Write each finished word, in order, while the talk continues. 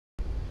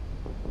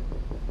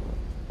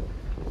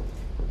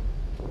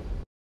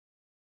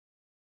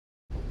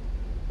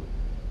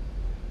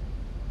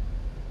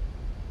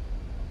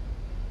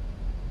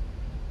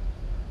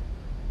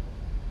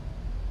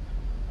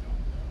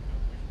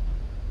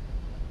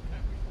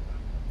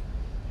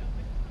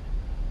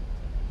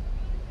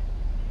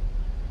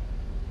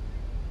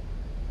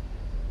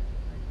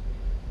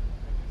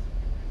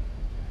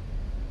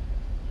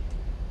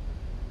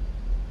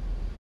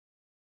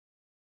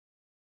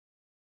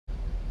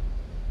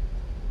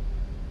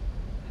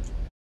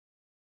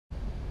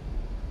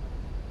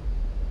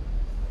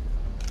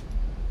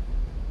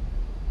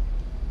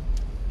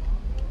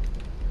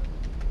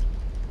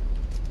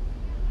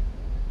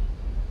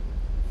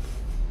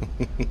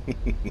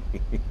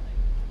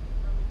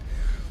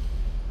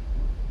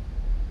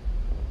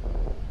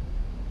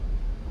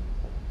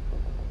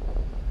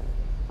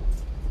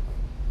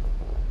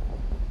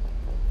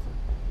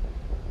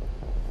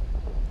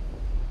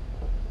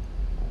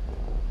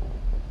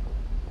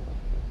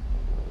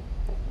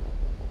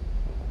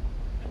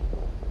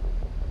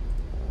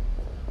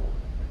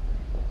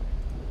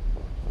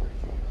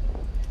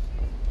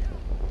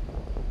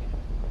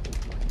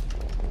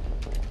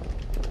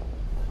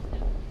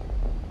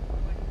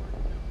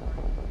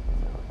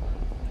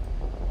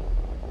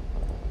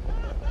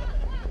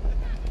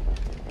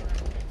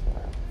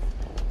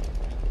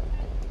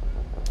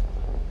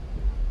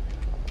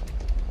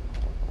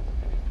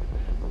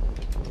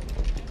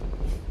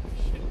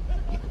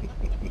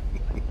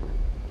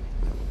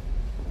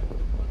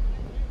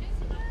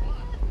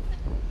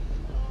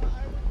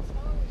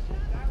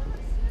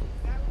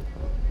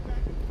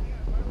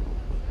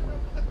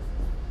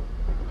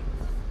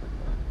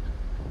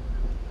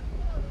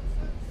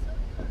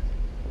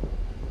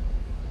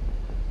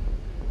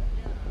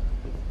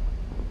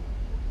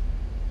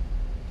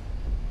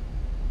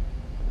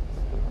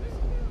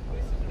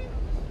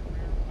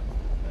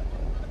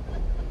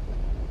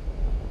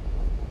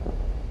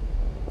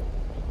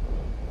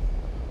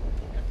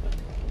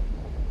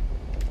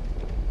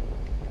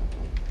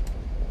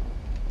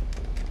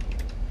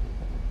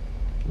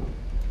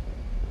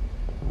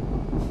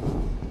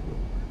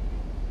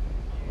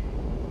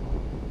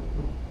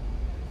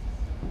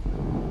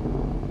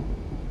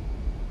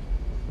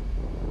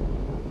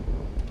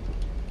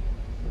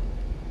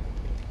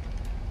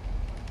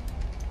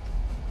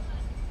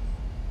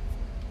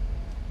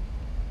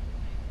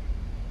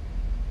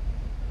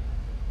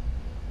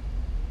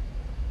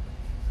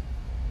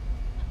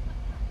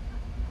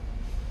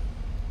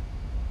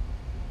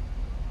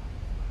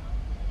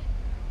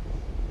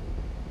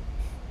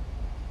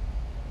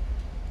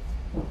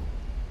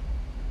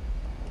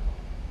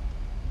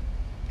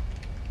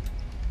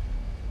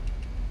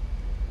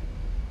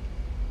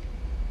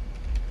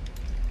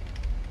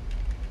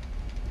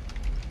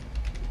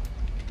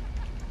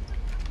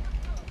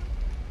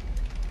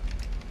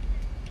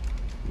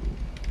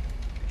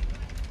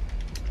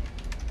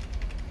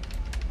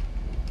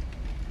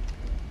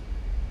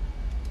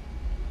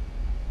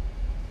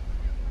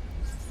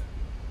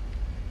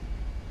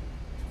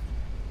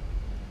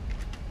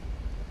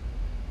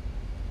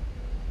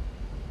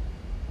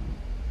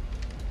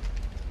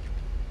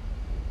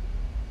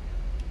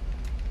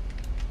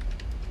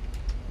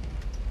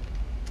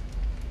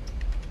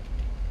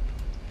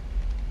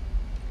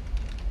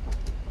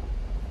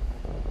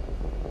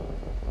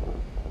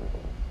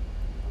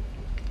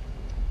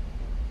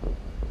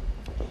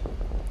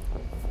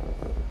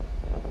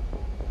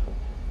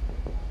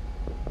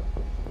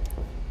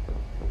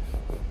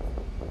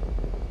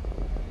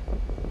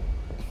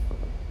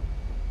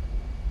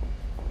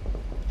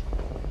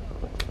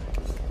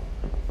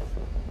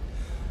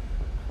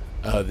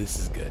Oh, this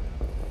is good.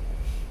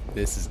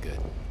 This is good.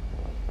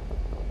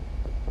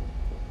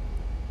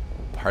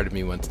 Part of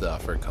me wants to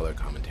offer color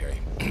commentary.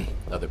 The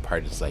other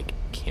part is like,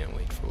 can't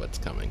wait for what's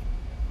coming.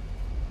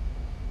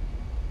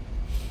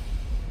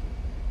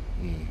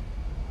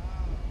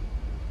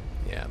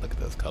 Yeah, look at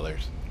those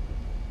colors.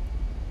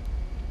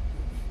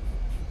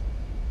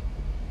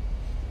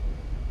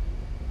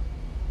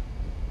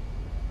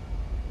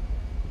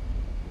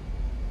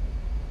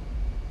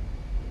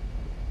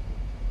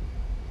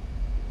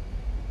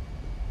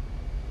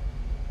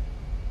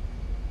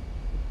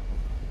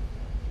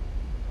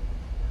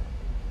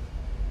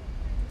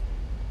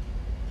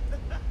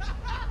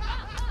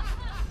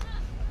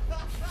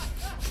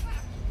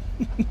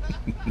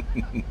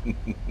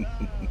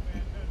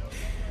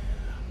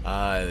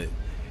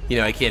 You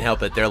know, I can't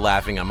help it. They're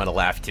laughing. I'm gonna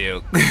laugh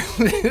too.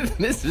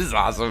 This is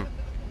awesome.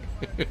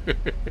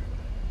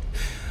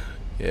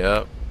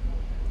 Yep.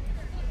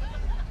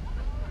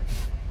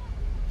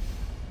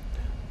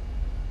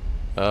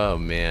 Oh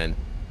man.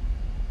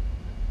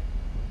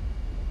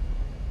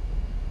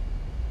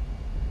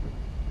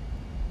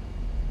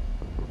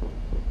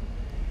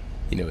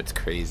 You know, it's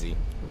crazy.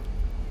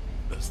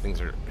 Those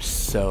things are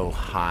so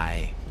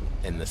high,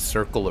 and the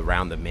circle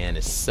around the man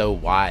is so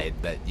wide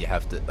that you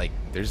have to, like,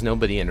 there's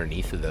nobody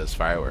underneath of those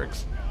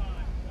fireworks.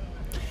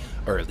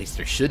 Or at least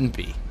there shouldn't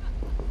be.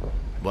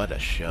 What a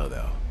show,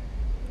 though.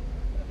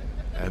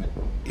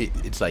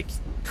 It's like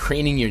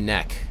craning your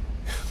neck.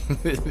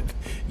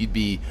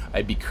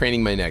 I'd be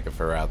craning my neck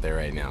if I were out there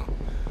right now.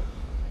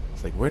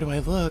 It's like, where do I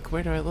look?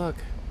 Where do I look?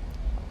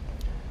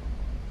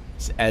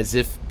 It's as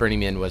if Burning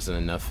Man wasn't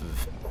enough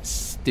of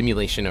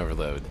stimulation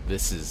overload.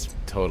 This is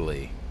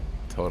totally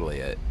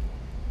it.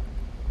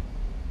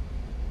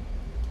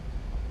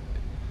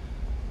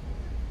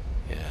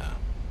 Yeah.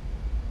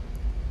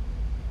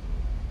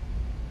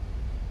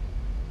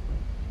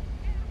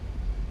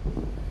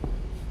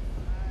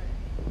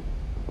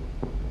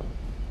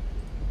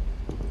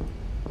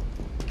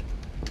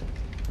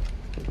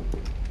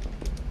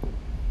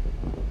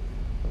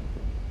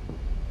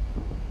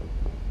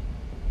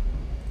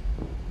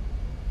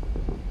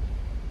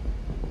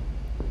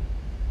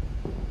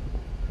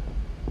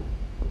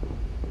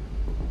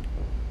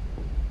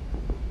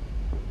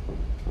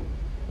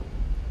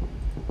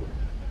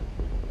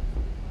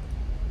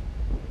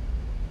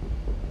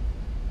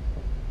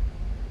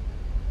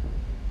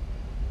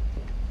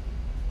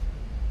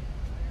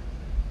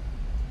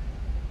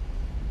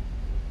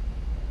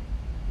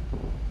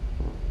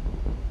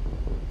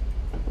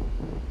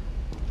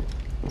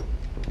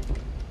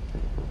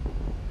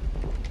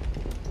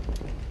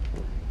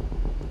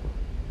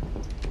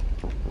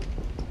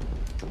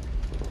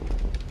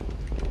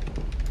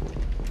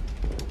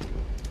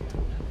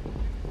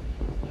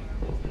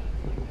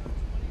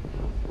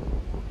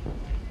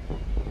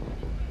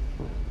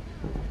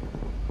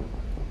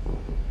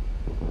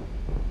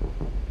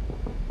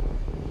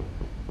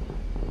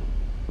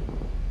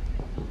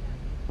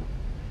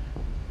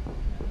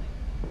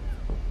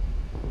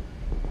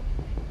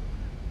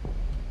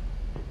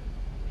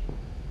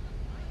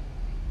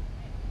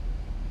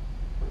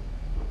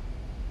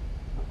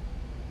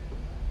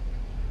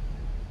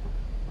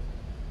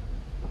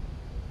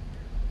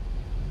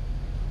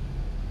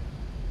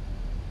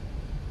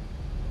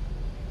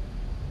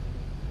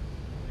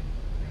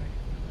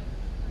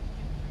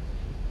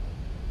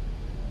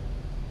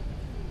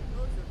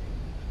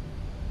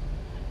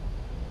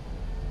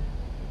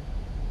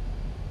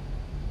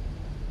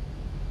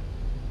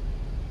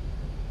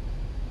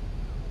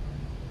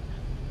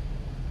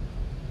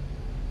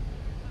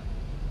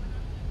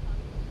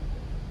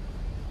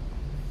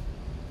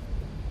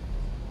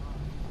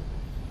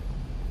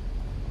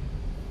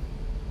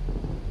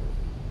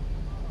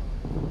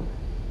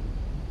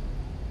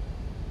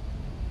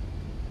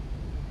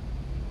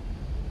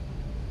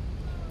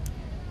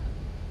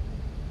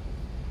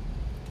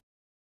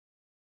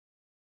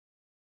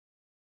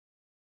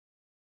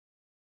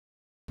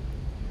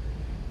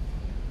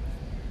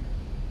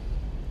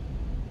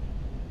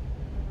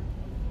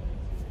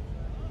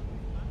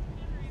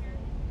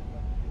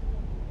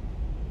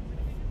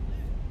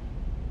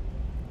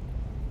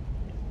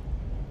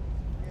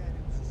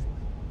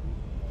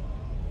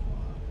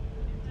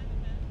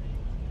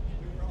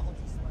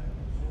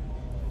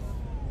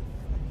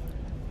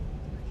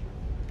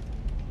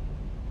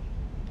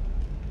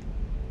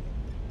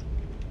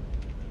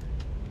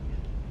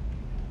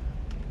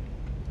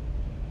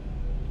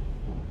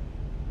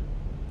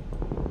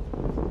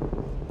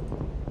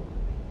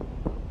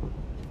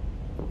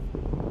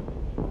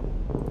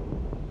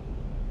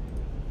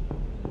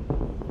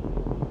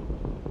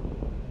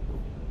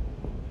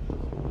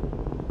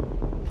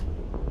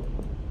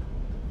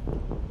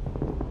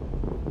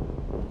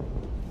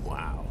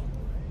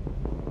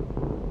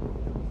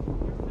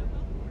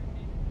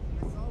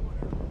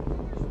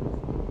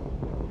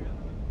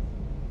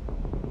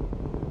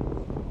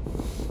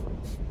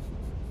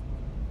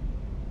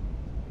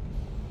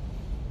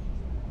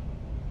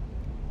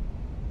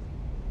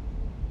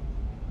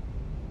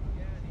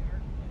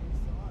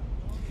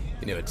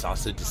 You know, it's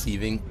also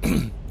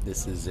deceiving.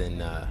 This is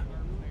in,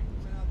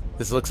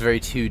 this looks very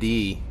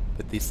 2D,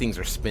 but these things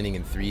are spinning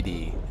in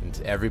 3D. And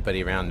to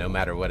everybody around, no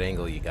matter what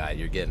angle you got,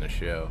 you're getting a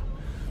show.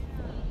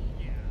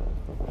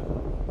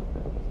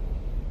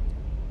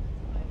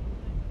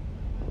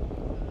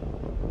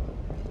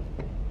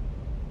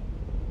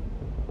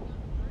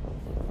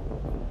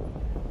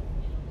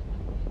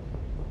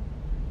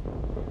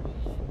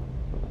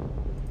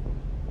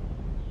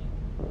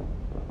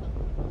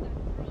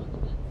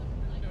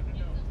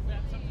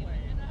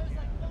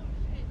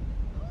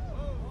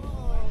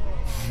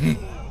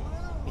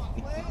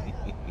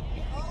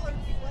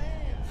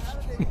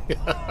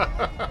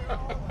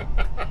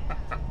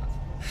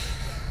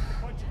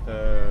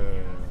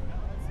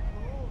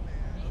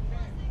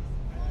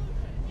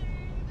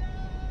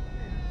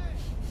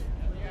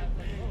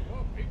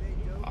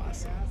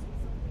 Awesome.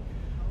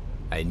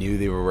 I knew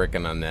they were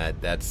working on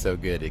that. That's so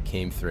good. It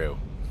came through.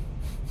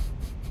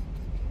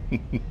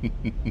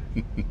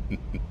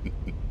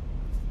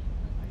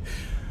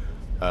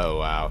 Oh,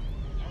 wow.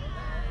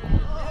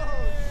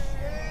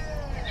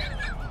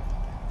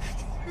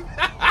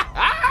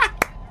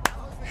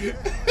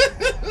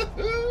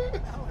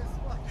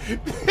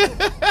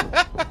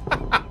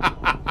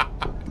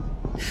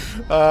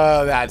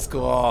 Oh, that's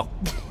cool.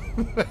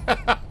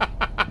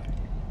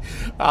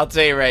 I'll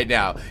tell you right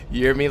now,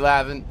 you hear me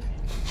laughing?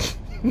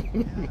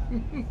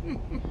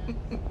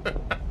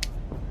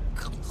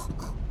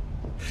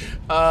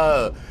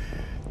 Oh,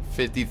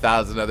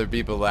 50,000 other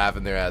people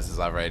laughing their asses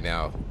off right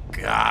now.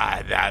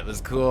 God, that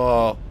was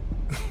cool.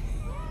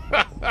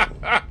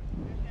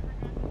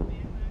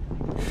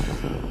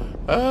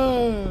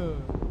 Oh.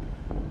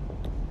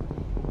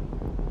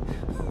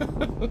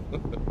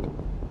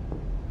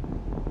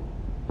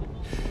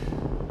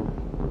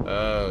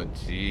 Oh,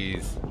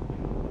 jeez.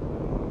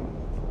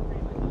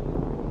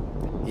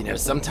 You know,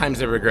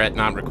 sometimes I regret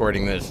not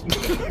recording this.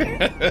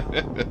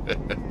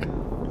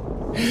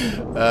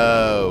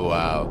 Oh,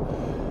 wow.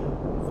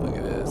 Look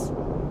at this.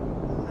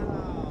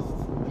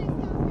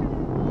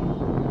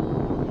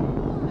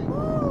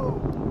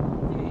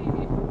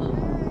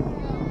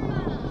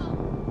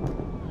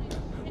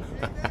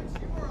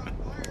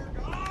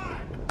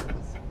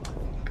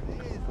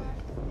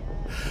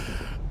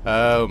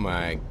 Oh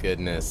my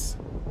goodness.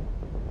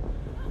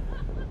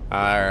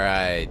 All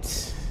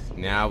right,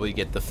 now we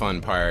get the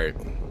fun part.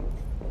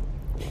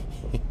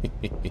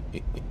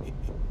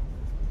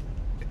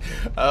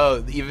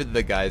 Oh, even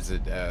the guys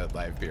at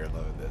Live Beer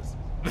love this.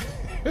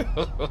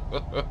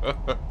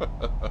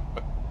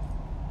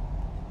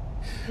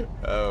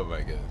 Oh my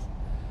goodness.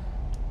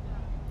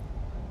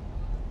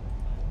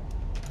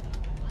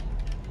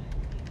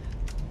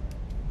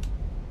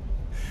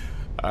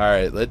 All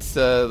right, let's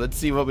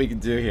see what we can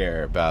do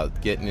here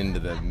about getting into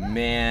the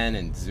man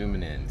and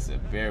zooming in. So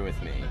bear with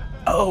me.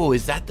 Oh,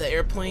 is that the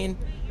airplane?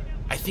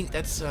 I think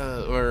that's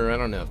or I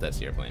don't know if that's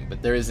the airplane,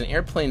 but there is an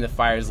airplane that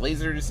fires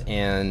lasers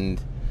and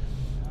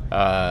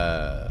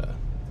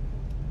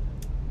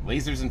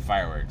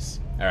fireworks.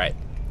 All right,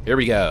 here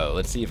we go.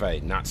 Let's see if I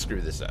not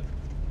screw this up.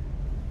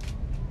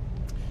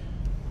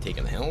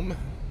 Taking the helm.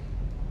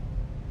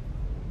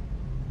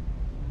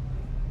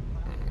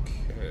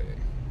 Okay.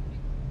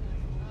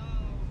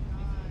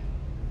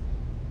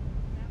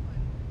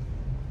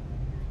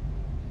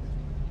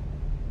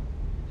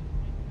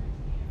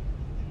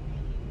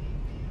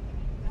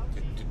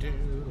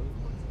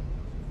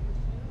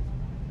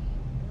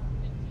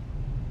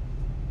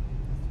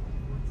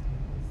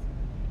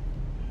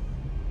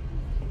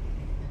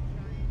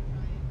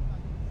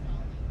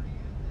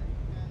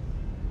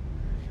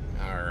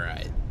 All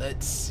right,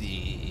 let's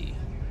see.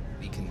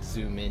 We can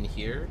zoom in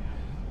here.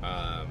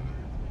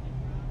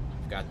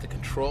 We've got the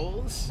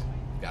controls,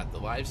 we've got the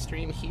live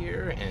stream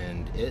here,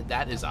 and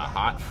that is a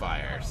hot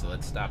fire. So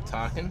let's stop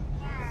talking.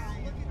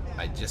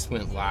 I just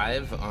went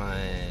live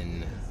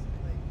on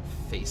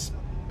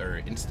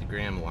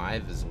Instagram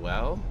Live as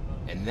well,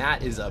 and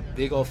that is a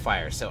big old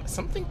fire. So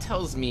something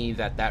tells me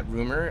that that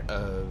rumor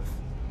of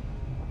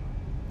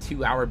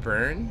 2-hour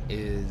burn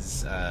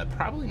is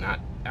probably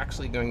not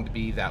actually going to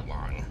be that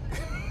long.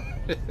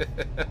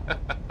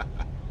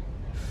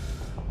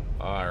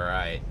 All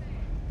right,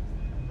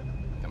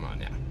 come on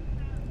now.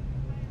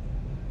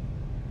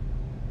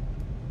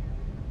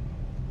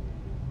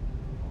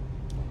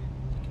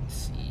 You can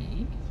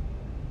see.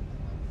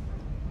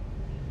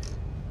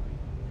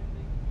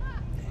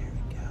 There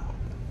we go.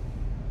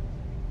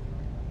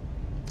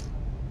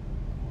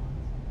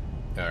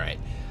 All right,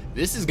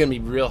 this is gonna be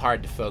real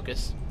hard to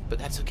focus, but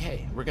that's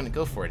okay. We're gonna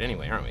go for it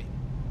anyway, aren't we?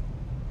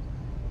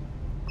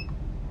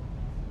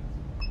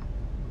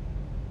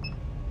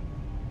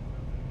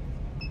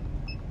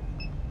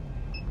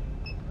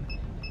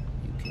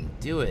 You can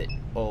do it,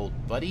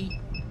 old buddy.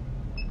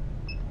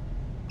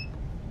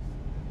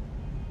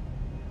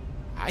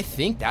 I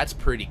think that's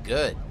pretty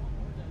good.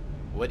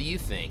 What do you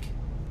think?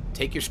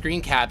 Take your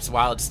screen caps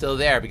while it's still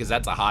there, because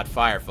that's a hot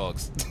fire,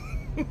 folks.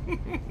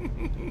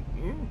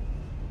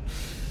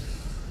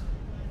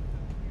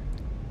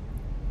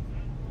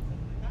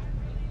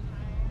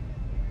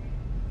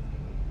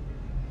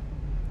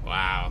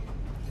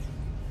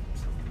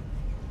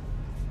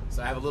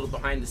 So I have a little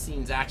behind the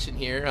scenes action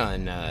here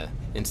on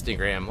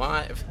Instagram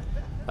Live.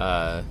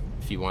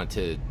 If you want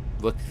to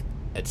look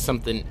at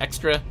something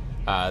extra,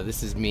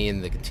 this is me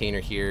in the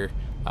container here,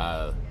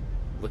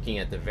 looking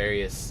at the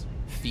various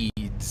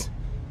feeds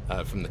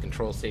from the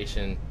control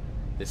station.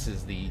 This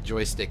is the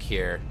joystick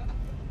here.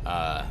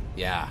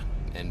 Yeah,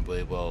 and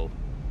we will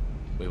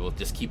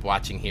just keep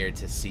watching here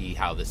to see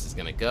how this is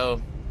gonna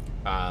go.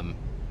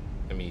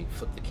 Let me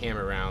flip the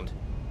camera around.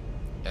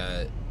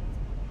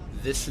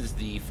 This is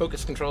the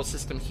focus control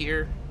system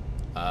here.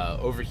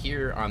 Over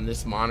here on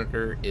this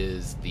monitor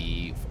is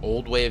the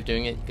old way of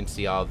doing it. You can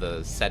see all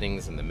the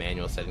settings and the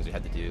manual settings we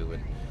had to do.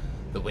 And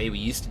the way we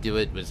used to do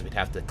it was we'd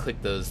have to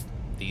click these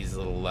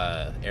little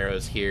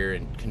arrows here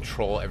and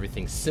control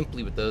everything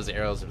simply with those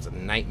arrows. It was a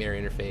nightmare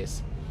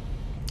interface.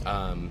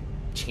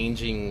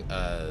 Changing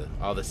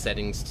all the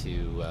settings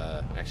to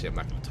actually I'm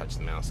not going to touch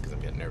the mouse because I'm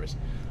getting nervous,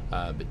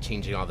 but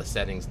changing all the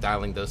settings,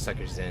 dialing those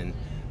suckers in,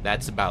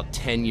 that's about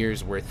 10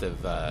 years worth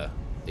of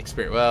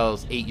well,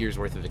 8 years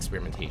worth of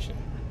experimentation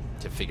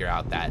to figure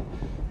out that,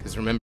 because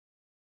remember